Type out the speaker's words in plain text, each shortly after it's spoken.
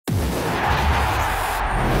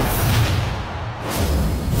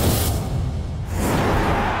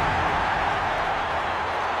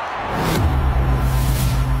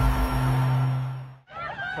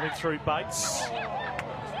through Bates.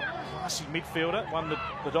 Classy midfielder, one that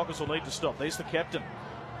the Dockers will need to stop. There's the captain.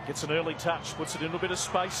 Gets an early touch, puts it in a bit of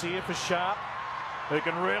space here for Sharp, who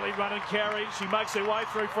can really run and carry. She makes her way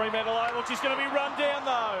through Fremantle Oval. She's going to be run down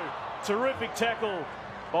though. Terrific tackle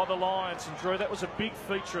by the Lions. And Drew, that was a big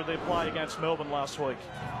feature of their play against Melbourne last week.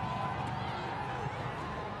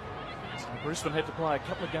 So Brisbane had to play a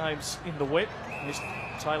couple of games in the wet. Here's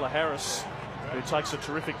Taylor Harris, who takes a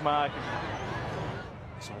terrific mark.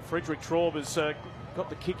 So Frederick Traub has got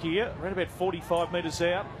the kick here, around about 45 metres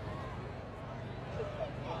out.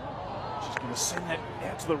 She's going to send that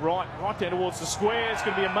out to the right down towards the square. It's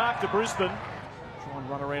going to be a mark to Brisbane. Try and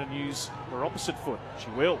run around and use her opposite foot.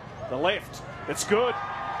 She will. The left. It's good.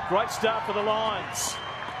 Great start for the Lions.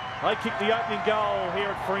 They kick the opening goal here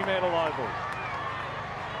at Fremantle Oval.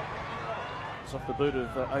 It's off the boot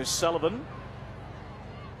of O'Sullivan.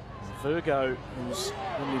 Virgo, who's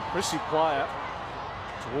an impressive player,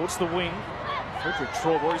 towards the wing. Frederick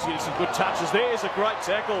Traub, he's getting some good touches. There's a great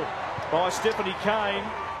tackle by Stephanie Kane.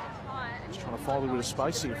 Just trying to find a little bit of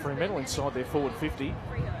space here. Fremantle inside their forward 50.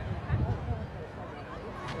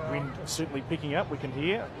 Wind certainly picking up, we can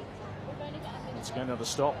hear. Let's go another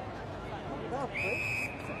stop.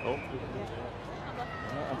 Oh.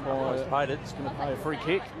 Umpire's paid it. It's going to pay a free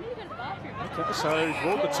kick. Okay, so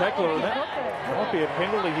brought the tackler on that. Might be a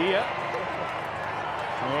penalty here.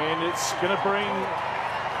 And it's going to bring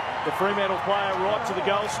the Fremantle player right to the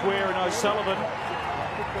goal square in O'Sullivan.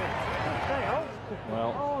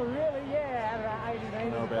 Well, I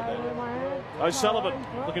don't know about that. O'Sullivan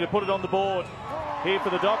looking to put it on the board here for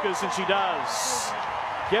the Dockers, and she does.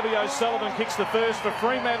 Gabby O'Sullivan kicks the first for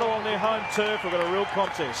Fremantle on their home turf. We've got a real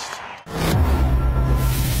contest.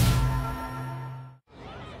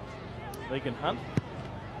 Megan Hunt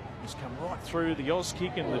has come right through the Oz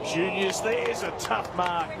kick and the juniors. There's a tough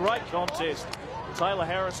mark. Great contest. Taylor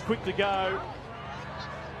Harris quick to go.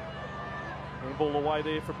 And ball away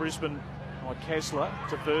there for Brisbane by Kasler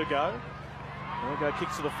to Virgo. Virgo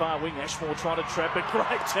kicks to the far wing. Ashmore trying to trap it.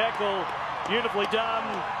 Great tackle. Beautifully done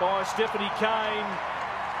by Stephanie Kane.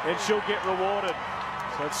 And she'll get rewarded.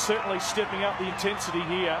 So it's certainly stepping up the intensity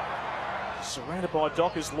here. Surrounded by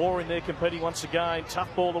Dockers. Law in there competing once again.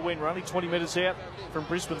 Tough ball to win. We're only 20 metres out from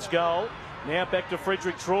Brisbane's goal. Now back to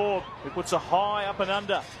Frederick Traub, who puts a high up and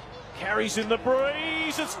under. Carries in the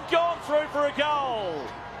breeze. It's gone through for a goal.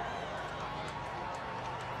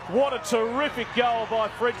 What a terrific goal by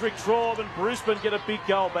Frederick Traub, and Brisbane get a big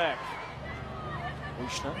goal back.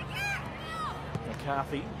 Wishner.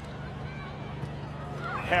 McCarthy.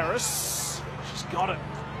 Harris. She's got it.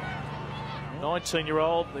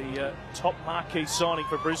 19-year-old, the top marquee signing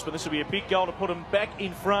for Brisbane. This will be a big goal to put them back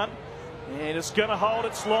in front. And it's going to hold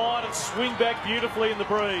its line and swing back beautifully in the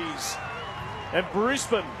breeze. And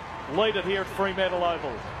Brisbane lead it here at Fremantle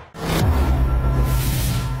Oval.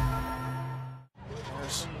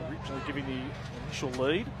 Harris originally giving the initial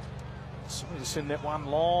lead. So to send that one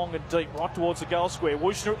long and deep right towards the goal square.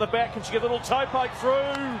 Wishner at the back. Can she get a little toe poke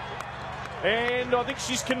through? And I think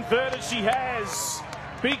she's converted. She has.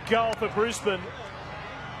 Big goal for Brisbane.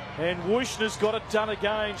 And Wishner's got it done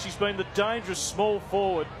again. She's been the dangerous small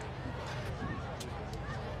forward.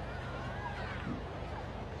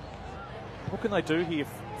 What can they do here,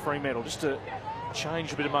 Fremantle, just to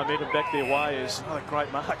change a bit of momentum back their way? Is another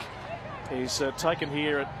great mark. He's taken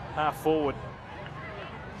here at half forward.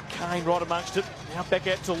 Kane right amongst it. Now back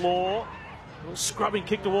out to Law. A little scrubbing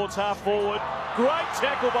kick towards half forward. Great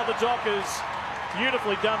tackle by the Dockers.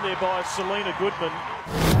 Beautifully done there by Selena Goodman.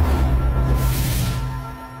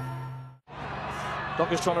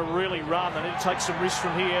 Dockers trying to really run. They need to take some risks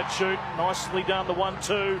from here. Shoot. Nicely done. The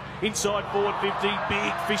 1-2. Inside forward 50.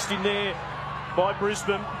 Big fist in there by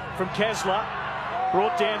Brisbane from Kasler.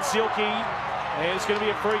 Brought down Zilke. And it's going to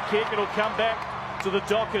be a free kick. It'll come back to the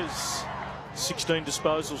Dockers. 16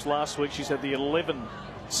 disposals last week. She's had the 11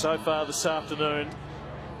 so far this afternoon.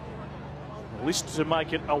 List to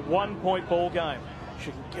make it a one-point ball game.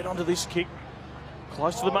 She can get onto this kick.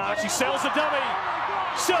 Close to the mark. She sells a dummy.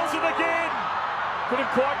 Sells it again.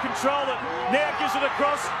 Couldn't quite control it. Now gives it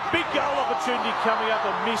across. Big goal opportunity coming up.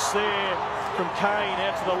 A miss there from Kane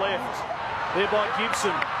out to the left. There by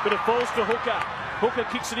Gibson. But it falls to Hooker. Hooker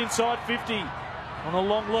kicks it inside 50. On a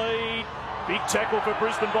long lead. Big tackle for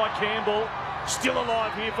Brisbane by Campbell. Still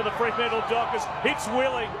alive here for the Fremantle Dockers. Hits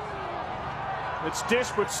Willing. It's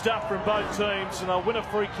desperate stuff from both teams, and they'll win a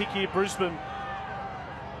free kick here, Brisbane.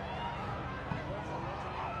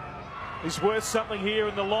 Is worth something here,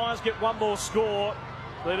 and the Lions get one more score.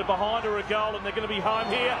 They're behind her a goal, and they're going to be home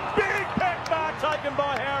here. Big pack mark taken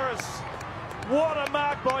by Harris. What a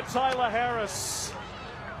mark by Taylor Harris.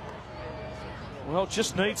 Well,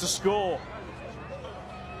 just needs a score.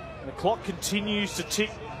 And the clock continues to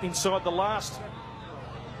tick inside the last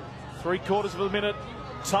 3/4 of a minute.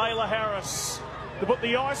 Taylor Harris to put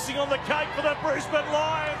the icing on the cake for the Brisbane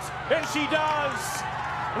Lions, and she does.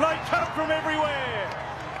 They come from everywhere.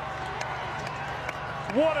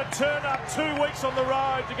 What a turn up, 2 weeks on the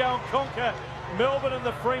road to go and conquer Melbourne and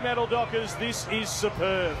the Fremantle Dockers. This is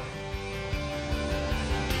superb.